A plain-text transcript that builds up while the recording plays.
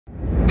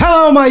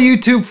Hello my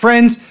YouTube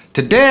friends!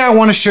 Today I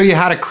want to show you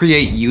how to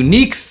create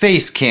unique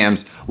face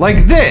cams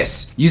like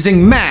this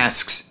using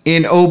masks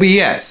in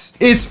OBS.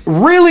 It's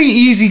really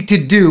easy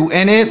to do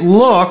and it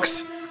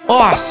looks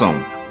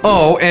awesome.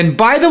 Oh, and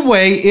by the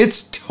way,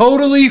 it's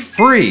totally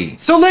free.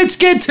 So let's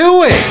get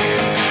to it!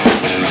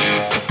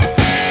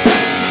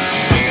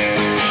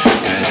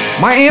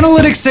 My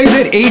analytics say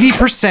that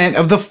 80%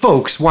 of the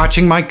folks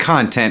watching my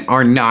content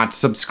are not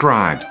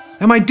subscribed.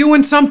 Am I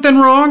doing something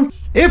wrong?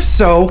 If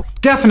so,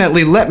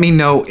 definitely let me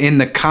know in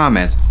the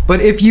comments. But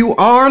if you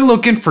are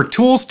looking for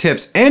tools,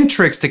 tips, and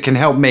tricks that can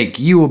help make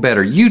you a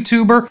better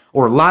YouTuber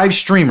or live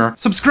streamer,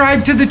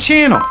 subscribe to the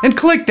channel and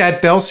click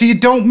that bell so you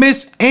don't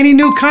miss any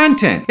new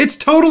content. It's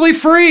totally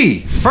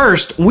free.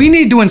 First, we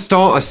need to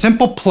install a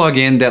simple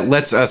plugin that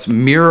lets us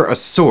mirror a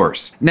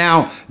source.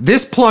 Now,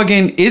 this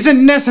plugin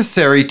isn't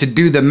necessary to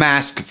do the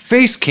masked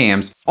face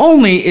cams,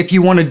 only if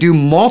you want to do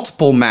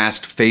multiple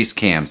masked face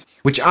cams,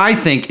 which I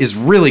think is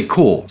really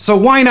cool. So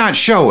why not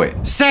show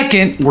it?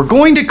 Second, we're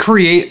going to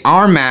create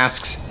our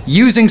masks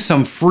using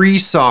some free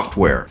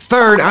software.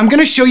 Third, I'm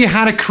gonna show you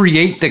how to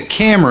create the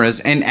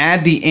cameras and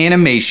add the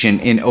animation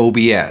in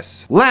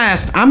OBS.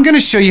 Last, I'm gonna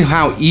show you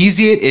how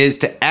easy it is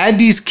to add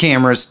these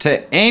cameras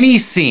to any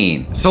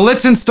scene. So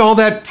let's install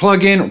that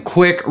plugin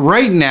quick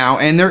right now,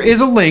 and there is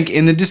a link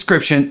in the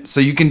description so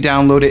you can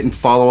download it and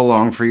follow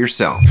along for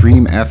yourself.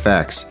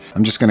 DreamFX.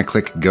 I'm just gonna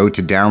click go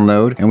to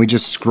download, and we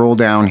just scroll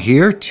down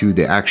here to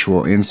the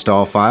actual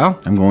install file.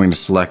 I'm going to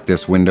select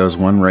this Windows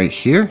one right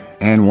here.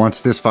 And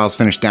once this file's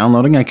finished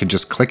downloading, I can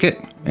just click it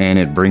and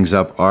it brings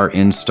up our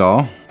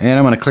install. And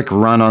I'm gonna click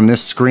run on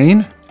this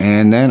screen,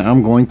 and then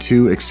I'm going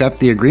to accept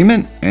the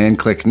agreement and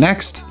click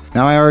next.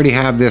 Now I already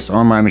have this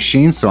on my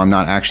machine, so I'm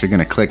not actually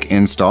gonna click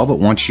install, but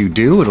once you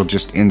do, it'll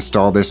just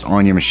install this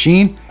on your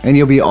machine and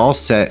you'll be all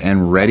set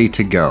and ready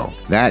to go.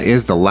 That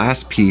is the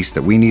last piece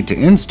that we need to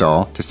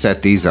install to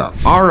set these up.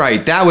 All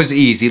right, that was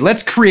easy.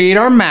 Let's create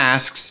our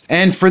masks.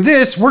 And for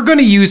this, we're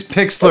gonna use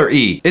Pixlr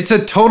E. It's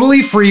a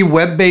totally free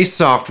web-based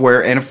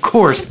software, and of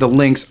course, the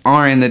links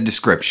are in the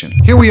description.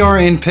 Here we are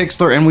in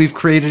Pixlr, and we've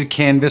created a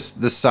canvas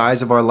the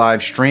size of our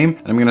live stream.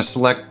 And I'm gonna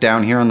select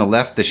down here on the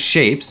left the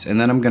shapes, and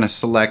then I'm gonna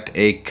select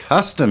a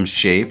custom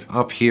shape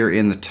up here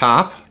in the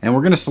top, and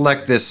we're gonna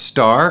select this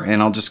star,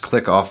 and I'll just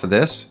click off of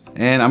this,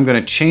 and I'm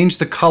gonna change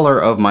the color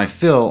of my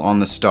fill on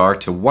the star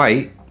to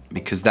white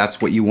because that's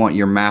what you want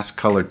your mask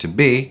color to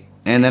be.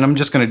 And then I'm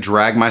just gonna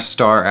drag my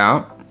star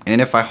out,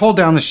 and if I hold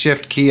down the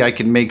shift key, I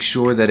can make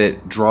sure that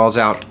it draws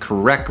out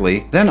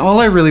correctly. Then all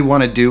I really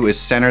want to do is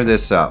center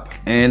this up,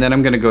 and then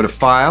I'm gonna go to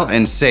file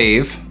and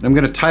save. I'm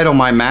gonna title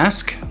my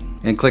mask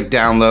and click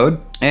download.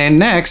 And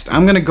next,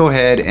 I'm gonna go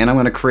ahead and I'm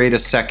gonna create a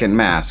second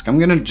mask. I'm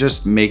gonna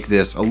just make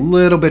this a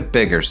little bit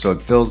bigger so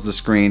it fills the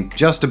screen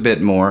just a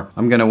bit more.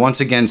 I'm gonna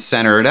once again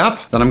center it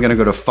up. Then I'm gonna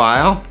go to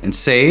File and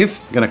Save.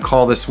 I'm gonna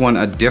call this one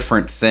a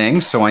different thing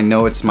so I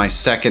know it's my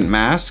second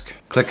mask.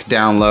 Click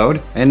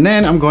download, and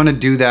then I'm going to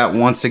do that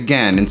once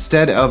again.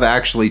 Instead of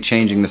actually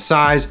changing the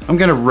size, I'm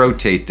going to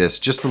rotate this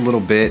just a little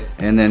bit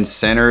and then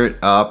center it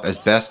up as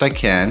best I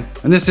can.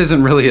 And this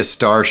isn't really a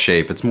star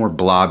shape, it's more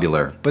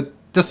globular, but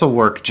this will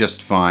work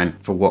just fine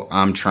for what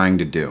I'm trying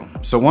to do.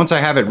 So once I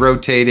have it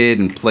rotated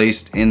and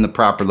placed in the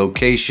proper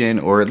location,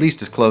 or at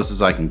least as close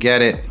as I can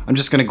get it, I'm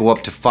just gonna go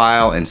up to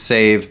File and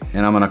Save,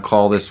 and I'm gonna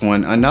call this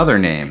one another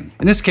name.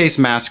 In this case,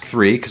 Mask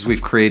 3, because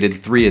we've created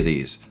 3 of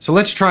these. So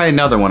let's try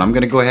another one. I'm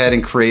gonna go ahead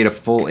and create a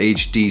full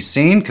HD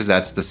scene, because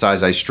that's the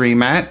size I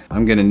stream at.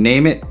 I'm gonna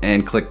name it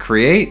and click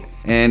Create.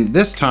 And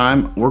this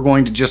time, we're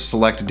going to just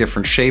select a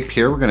different shape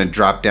here. We're gonna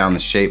drop down the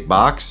shape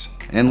box.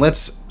 And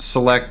let's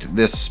select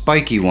this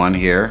spiky one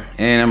here,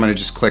 and I'm gonna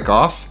just click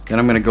off. Then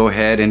I'm gonna go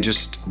ahead and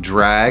just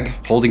drag,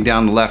 holding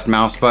down the left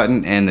mouse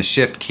button and the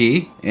shift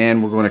key,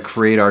 and we're gonna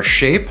create our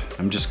shape.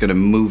 I'm just gonna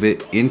move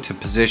it into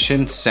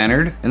position,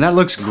 centered, and that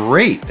looks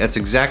great. That's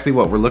exactly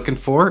what we're looking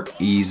for,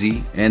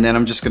 easy. And then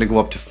I'm just gonna go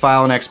up to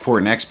File and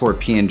Export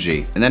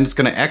PNG, and then it's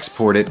gonna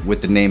export it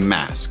with the name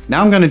mask.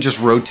 Now I'm gonna just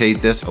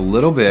rotate this a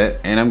little bit,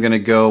 and I'm gonna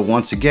go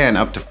once again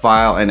up to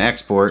File and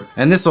Export,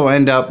 and this will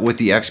end up with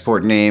the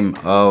export name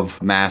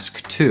of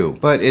Mask 2,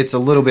 but it's a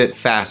little bit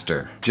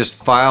faster. Just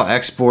File,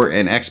 Export,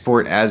 and Export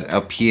as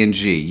a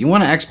PNG. You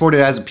want to export it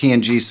as a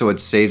PNG so it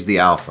saves the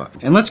alpha.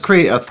 And let's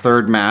create a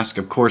third mask.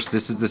 Of course,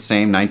 this is the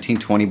same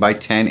 1920 by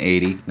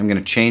 1080. I'm going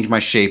to change my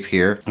shape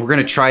here. We're going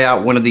to try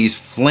out one of these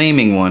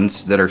flaming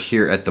ones that are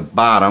here at the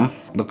bottom.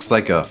 Looks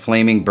like a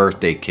flaming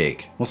birthday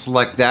cake. We'll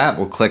select that,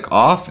 we'll click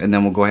off, and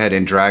then we'll go ahead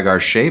and drag our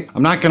shape.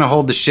 I'm not gonna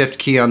hold the shift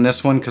key on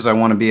this one because I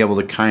wanna be able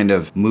to kind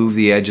of move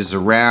the edges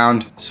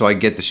around so I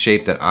get the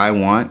shape that I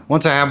want.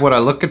 Once I have what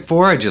I'm looking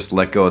for, I just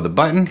let go of the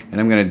button,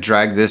 and I'm gonna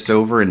drag this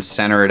over and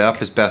center it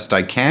up as best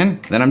I can.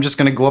 Then I'm just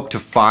gonna go up to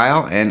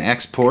File and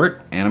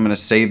Export, and I'm gonna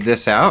save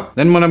this out.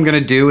 Then what I'm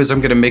gonna do is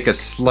I'm gonna make a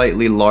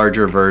slightly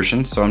larger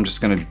version, so I'm just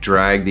gonna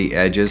drag the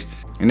edges.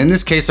 And in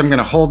this case, I'm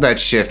gonna hold that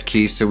shift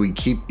key so we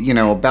keep,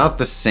 about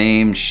the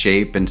same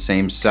shape and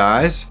same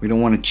size. We don't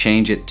wanna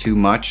change it too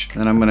much.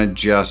 Then I'm gonna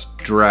just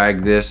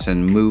drag this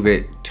and move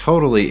it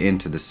totally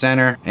into the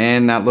center,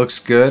 and that looks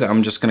good.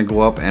 I'm just gonna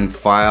go up and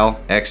File,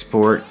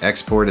 Export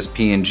as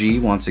PNG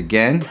once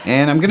again.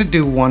 And I'm gonna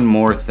do one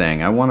more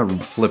thing. I wanna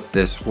flip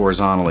this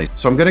horizontally.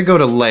 So I'm gonna go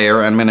to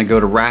Layer, I'm gonna go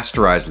to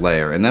Rasterize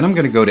Layer, and then I'm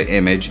gonna go to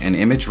Image and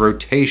Image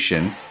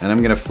Rotation, and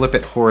I'm gonna flip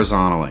it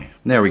horizontally.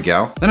 There we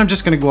go. Then I'm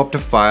just gonna go up to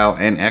File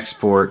and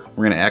Export.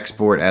 We're gonna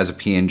export as a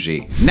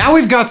PNG. Now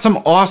we've got some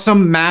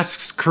awesome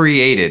masks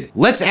created.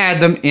 Let's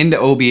add them into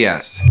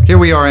OBS. Here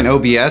we are in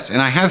OBS,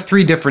 and I have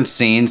 3 different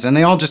scenes, and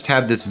they all just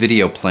have this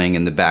video playing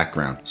in the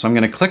background. So I'm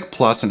gonna click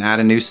plus and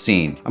add a new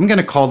scene. I'm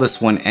gonna call this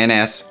one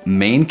NS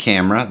Main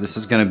Camera. This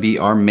is gonna be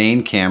our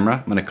main camera.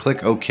 I'm gonna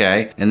click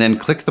OK, and then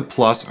click the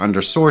plus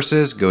under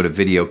Sources, go to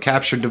Video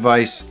Capture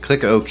Device,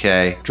 click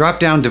OK, drop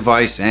down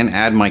Device and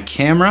add my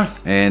camera,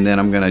 and then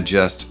I'm gonna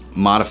just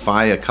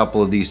modify a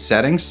couple of these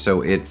settings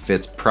so it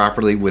fits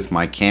properly with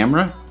my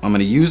camera. I'm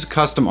gonna use a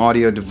custom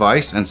audio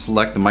device and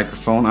select the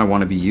microphone I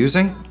wanna be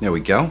using. There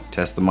we go.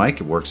 Test the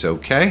mic, it works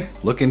okay.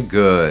 Looking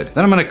good.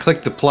 Then I'm gonna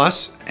click the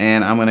plus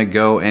and I'm gonna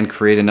go and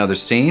create another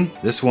scene.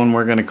 This one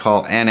we're gonna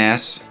call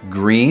NS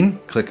Green.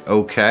 Click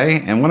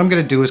OK. And what I'm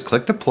gonna do is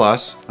click the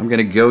plus. I'm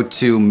gonna go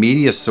to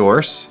Media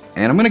Source.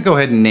 And I'm gonna go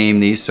ahead and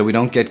name these so we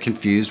don't get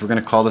confused. We're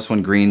gonna call this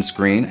one Green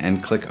Screen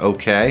and click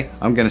OK.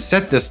 I'm gonna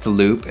set this to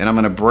loop and I'm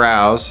gonna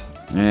browse,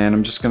 and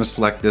I'm just gonna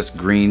select this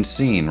green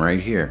scene right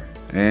here.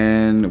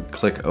 And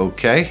click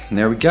OK, and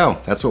there we go.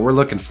 That's what we're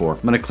looking for.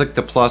 I'm gonna click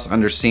the plus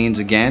under scenes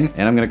again,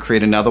 and I'm gonna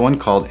create another one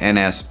called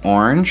NS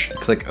Orange.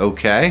 Click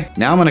OK.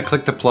 Now I'm gonna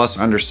click the plus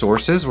under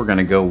sources. We're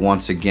gonna go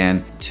once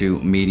again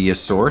to media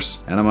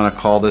source, and I'm gonna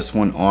call this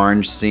one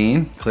Orange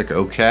Scene. Click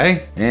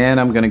OK. And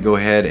I'm gonna go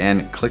ahead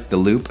and click the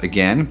loop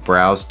again,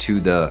 browse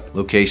to the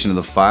location of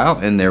the file,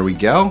 and there we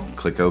go.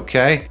 Click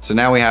OK. So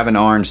now we have an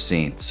orange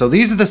scene. So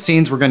these are the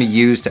scenes we're gonna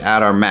use to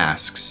add our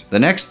masks. The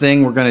next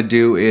thing we're gonna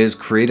do is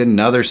create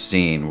another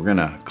scene. We're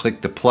gonna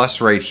click the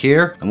plus right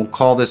here, and we'll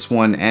call this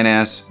one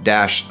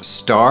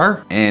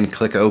NS-star and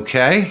click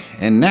OK.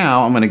 And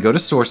now I'm gonna go to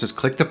sources,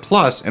 click the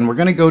plus, and we're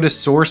gonna go to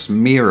source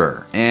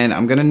mirror. And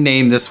I'm gonna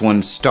name this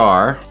one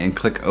star and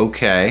click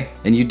OK.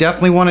 And you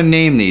definitely wanna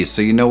name these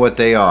so you know what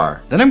they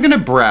are. Then I'm gonna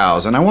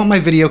browse, and I want my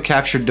video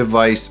capture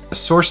device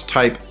source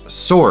type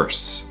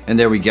source. And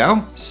there we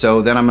go.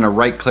 So then I'm gonna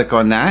right click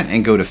on that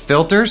and go to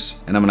filters,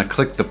 and I'm gonna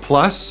click the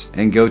plus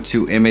and go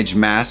to image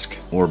mask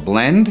or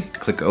blend,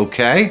 click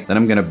OK. Then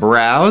I'm gonna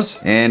browse,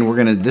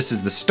 and this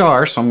is the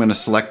star, so I'm gonna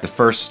select the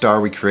first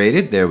star we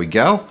created. There we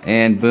go.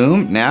 And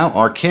boom, now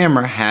our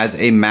camera has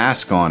a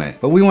mask on it.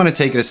 But we wanna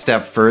take it a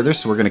step further,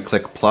 so we're gonna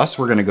click plus,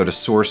 we're gonna go to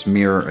source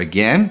mirror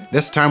again.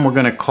 This time we're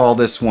gonna call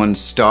this one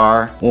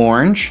star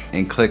orange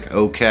and click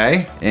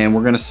OK. And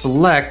we're gonna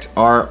select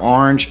our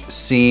orange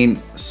scene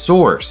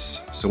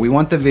source. So we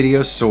want the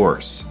video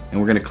source, and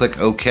we're gonna click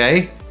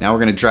OK. Now we're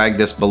gonna drag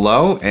this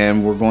below,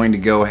 and we're going to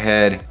go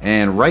ahead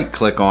and right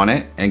click on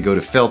it and go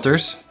to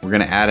filters. We're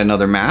gonna add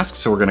another mask,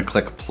 so we're gonna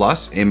click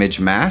plus image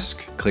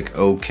mask, click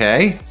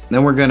OK.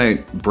 Then we're gonna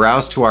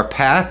browse to our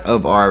path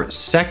of our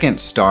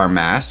second star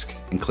mask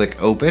and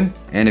click open.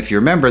 And if you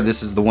remember,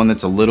 this is the one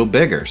that's a little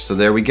bigger. So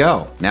there we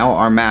go. Now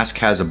our mask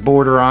has a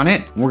border on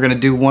it. We're gonna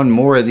do one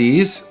more of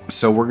these.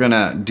 So we're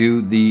gonna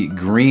do the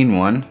green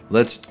one.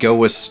 Let's go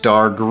with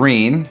star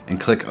green and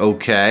click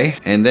OK.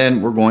 And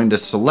then we're going to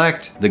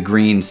select the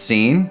green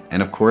scene.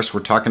 And of course,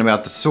 we're talking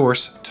about the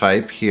source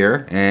type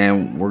here.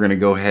 And we're gonna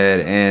go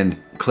ahead and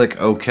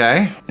click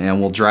OK, and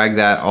we'll drag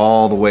that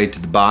all the way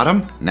to the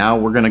bottom. Now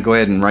we're gonna go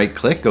ahead and right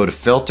click, go to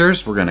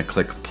filters, we're gonna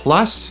click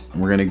plus,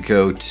 and we're gonna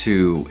go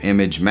to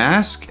image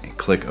mask,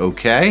 click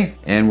OK,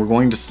 and we're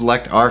going to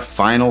select our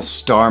final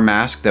star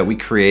mask that we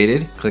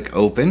created. Click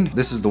open.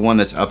 This is the one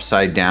that's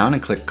upside down,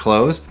 and click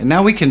close. And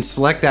now we can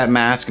select that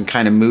mask and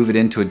kind of move it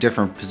into a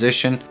different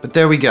position. But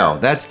there we go.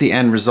 That's the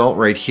end result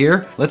right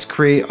here. Let's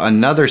create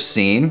another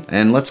scene,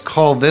 and let's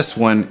call this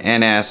one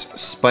NS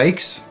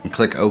Spikes, and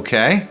click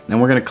OK.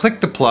 And we're gonna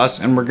click the plus,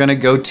 and we're gonna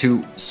go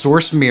to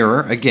source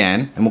mirror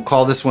again, and we'll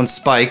call this one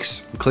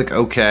Spikes, and click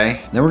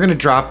OK. Then we're gonna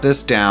drop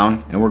this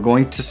down, and we're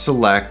going to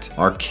select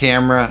our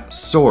camera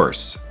source.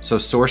 So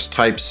source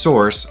type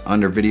source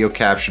under video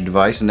capture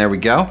device, and there we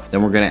go.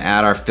 Then we're gonna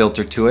add our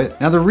filter to it.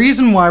 Now the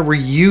reason why we're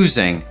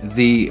using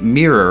the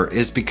mirror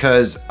is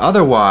because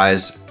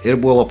otherwise it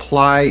will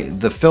apply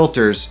the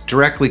filters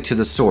directly to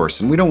the source,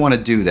 and we don't want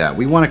to do that.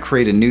 We want to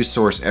create a new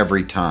source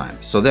every time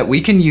so that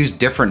we can use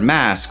different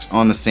masks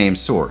on the same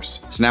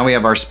source. So now we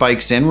have our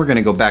spikes in. We're going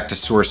to go back to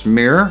source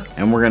mirror,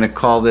 and we're going to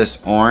call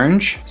this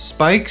orange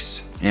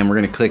spikes, and we're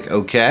going to click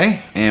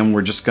OK, and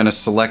we're just going to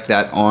select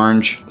that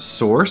orange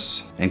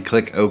source and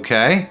click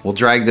OK. We'll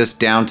drag this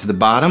down to the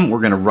bottom. We're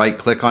going to right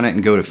click on it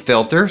and go to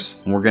filters,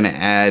 and we're going to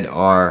add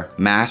our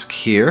mask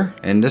here,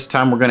 and this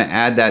time we're going to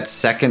add that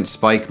second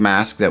spike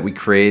mask that we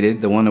created,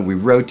 the one that we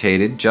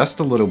rotated just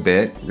a little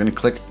bit. We're going to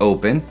click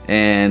open,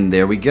 and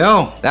there we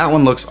go. That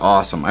one looks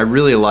awesome. I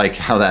really like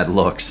how that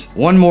looks.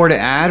 One more to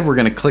add. We're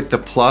going to click the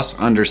plus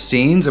under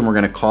scenes, and we're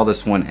going to call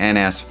this one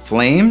NS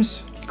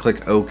Flames.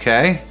 Click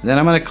OK. Then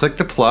I'm going to click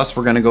the plus.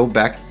 We're going to go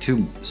back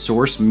to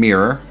source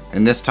mirror,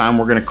 And this time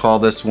we're gonna call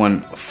this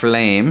one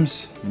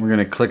Flames. We're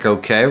gonna click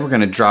OK. We're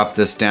gonna drop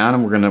this down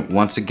and we're gonna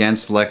once again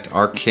select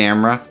our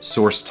camera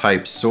source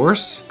type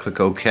source.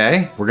 Click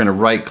OK. We're gonna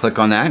right click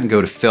on that and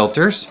go to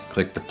filters.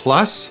 Click the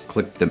plus,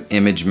 click the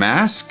image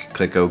mask,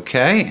 click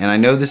OK. And I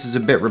know this is a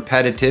bit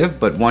repetitive,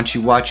 but once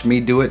you watch me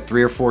do it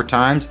 3 or 4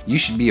 times, you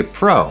should be a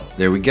pro.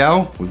 There we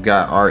go. We've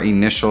got our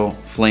initial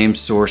flame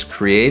source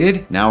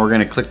created. Now we're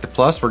gonna click the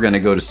plus. We're gonna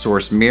go to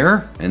source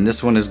mirror, and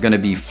this one is gonna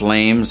be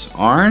Flames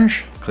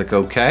Orange. Click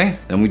OK.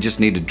 Then we just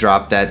need to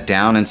drop that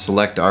down and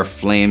select our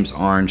Flames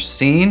Orange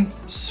scene.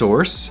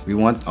 Source. We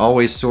want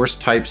always source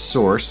type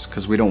source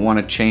because we don't want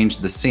to change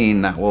the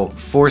scene. That will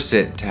force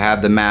it to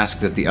have the mask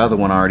that the other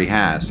one already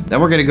has.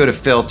 Then we're going to go to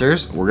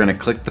filters. We're going to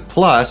click the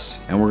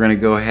plus and we're going to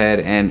go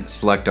ahead and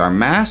select our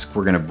mask.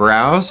 We're going to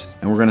browse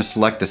and we're going to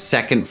select the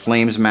second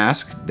Flames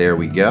mask. There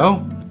we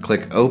go.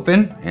 Click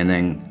open and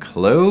then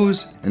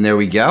close. And there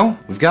we go.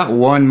 We've got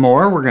one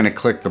more. We're going to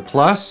click the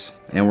plus.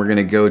 And we're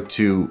gonna go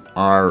to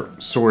our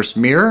source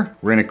mirror.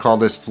 We're gonna call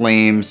this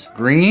Flames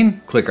Green.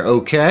 Click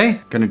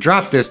OK. Gonna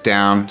drop this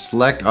down,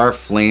 select our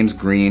Flames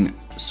Green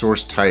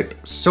source type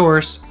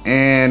source,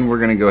 and we're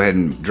gonna go ahead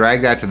and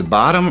drag that to the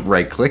bottom,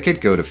 right click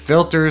it, go to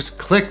filters,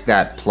 click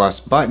that plus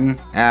button,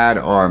 add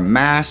our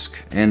mask,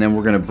 and then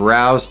we're gonna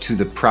browse to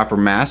the proper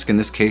mask, in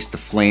this case the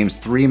Flames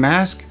 3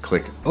 mask,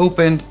 click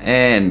open,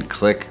 and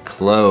click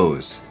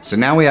close. So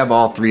now we have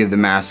all 3 of the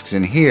masks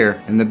in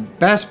here, and the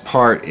best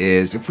part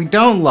is if we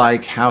don't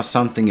like how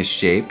something is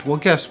shaped, well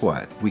guess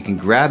what? We can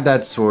grab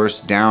that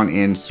source down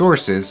in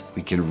sources,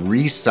 we can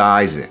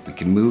resize it, we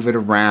can move it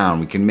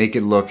around, we can make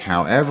it look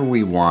however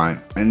we want.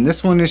 And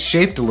this one is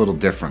shaped a little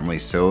differently,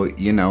 so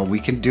you know, we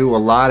can do a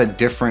lot of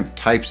different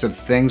types of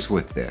things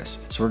with this.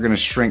 So we're gonna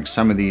shrink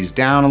some of these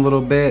down a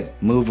little bit,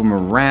 move them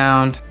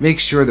around, make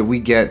sure that we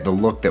get the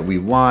look that we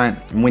want.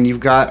 And when you've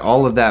got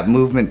all of that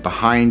movement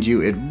behind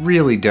you, it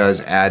really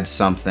does add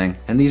something.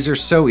 And these are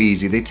so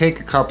easy. They take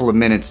a couple of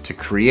minutes to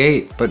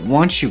create, but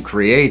once you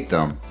create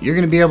them, you're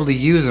gonna be able to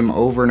use them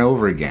over and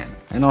over again.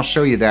 And I'll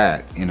show you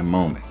that in a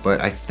moment.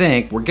 But I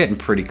think we're getting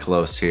pretty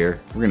close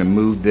here. We're gonna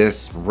move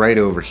this right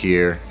over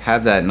here,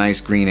 have that nice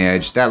green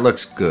edge. That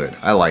looks good,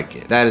 I like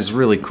it. That is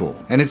really cool,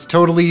 and it's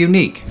totally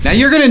unique. Now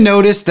you're gonna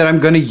notice that I'm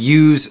gonna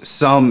use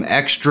some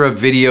extra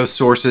video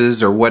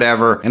sources or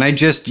whatever, and I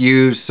just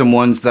use some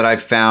ones that I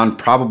found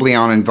probably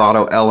on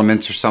Envato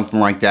Elements or something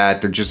like that.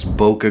 They're just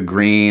bokeh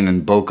green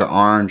and bokeh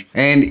orange,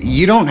 and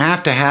you don't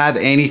have to have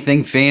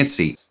anything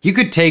fancy. You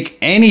could take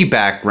any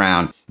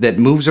background that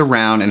moves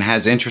around and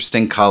has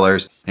interesting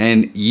colors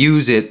and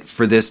use it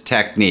for this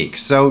technique.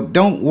 So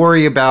don't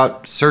worry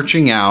about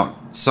searching out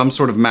some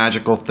sort of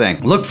magical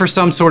thing. Look for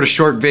some sort of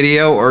short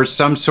video or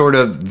some sort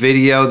of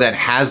video that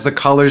has the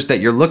colors that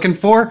you're looking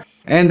for,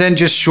 and then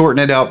just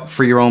shorten it up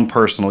for your own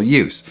personal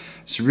use.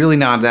 It's really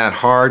not that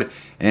hard,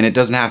 and it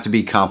doesn't have to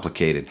be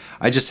complicated.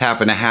 I just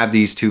happen to have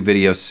these 2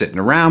 videos sitting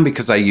around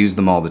because I use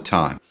them all the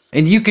time.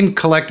 And you can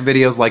collect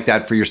videos like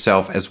that for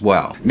yourself as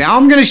well. Now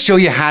I'm gonna show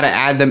you how to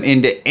add them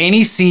into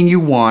any scene you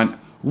want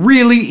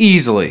really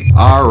easily.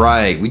 All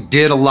right, we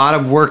did a lot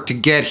of work to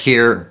get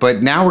here,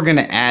 but now we're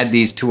gonna add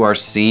these to our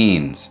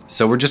scenes.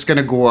 So we're just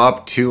gonna go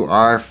up to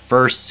our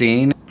first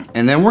scene,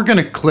 and then we're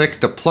gonna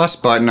click the plus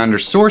button under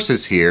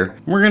sources here.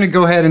 We're gonna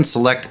go ahead and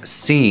select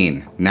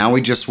scene. Now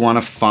we just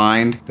wanna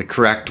find the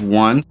correct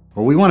one.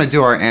 Well, we want to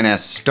do our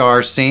NS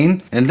star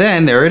scene, and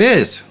then there it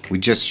is. We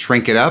just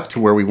shrink it up to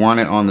where we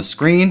want it on the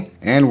screen,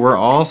 and we're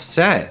all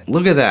set.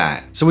 Look at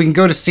that. So we can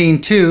go to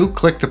scene 2,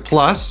 click the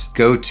plus,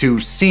 go to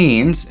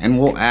scenes, and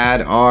we'll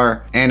add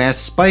our NS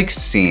spikes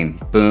scene.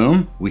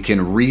 Boom. We can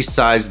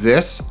resize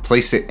this,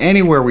 place it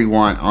anywhere we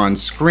want on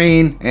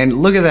screen,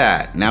 and look at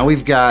that. Now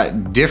we've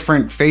got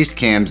different face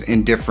cams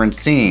in different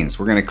scenes.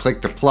 We're gonna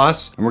click the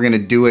plus, and we're gonna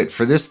do it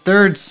for this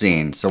 3rd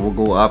scene. So we'll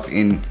go up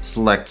in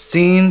select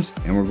scenes,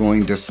 and we're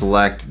going to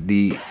select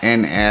the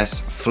NS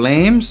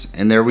Flames,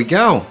 and there we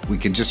go. We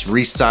can just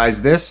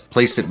resize this,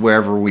 place it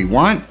wherever we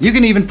want. You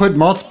can even put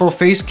multiple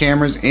face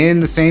cameras in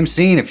the same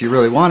scene if you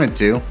really wanted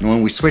to. And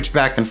when we switch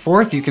back and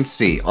forth, you can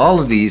see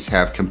all of these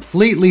have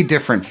completely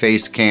different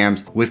face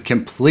cams with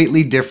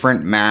completely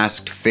different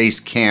masked face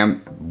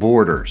cam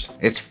borders.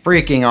 It's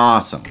freaking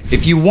awesome.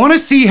 If you want to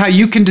see how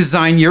you can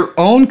design your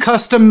own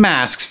custom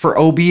masks for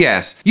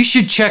OBS, you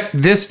should check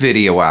this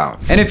video out.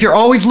 And if you're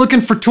always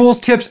looking for tools,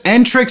 tips,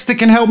 and tricks that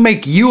can help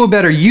make you a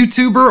better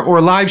YouTuber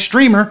or live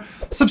streamer,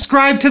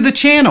 subscribe to the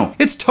channel.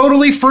 It's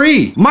totally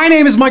free. My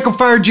name is Michael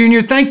Fire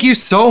Jr. Thank you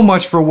so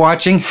much for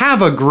watching.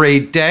 Have a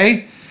great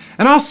day,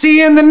 and I'll see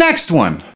you in the next one.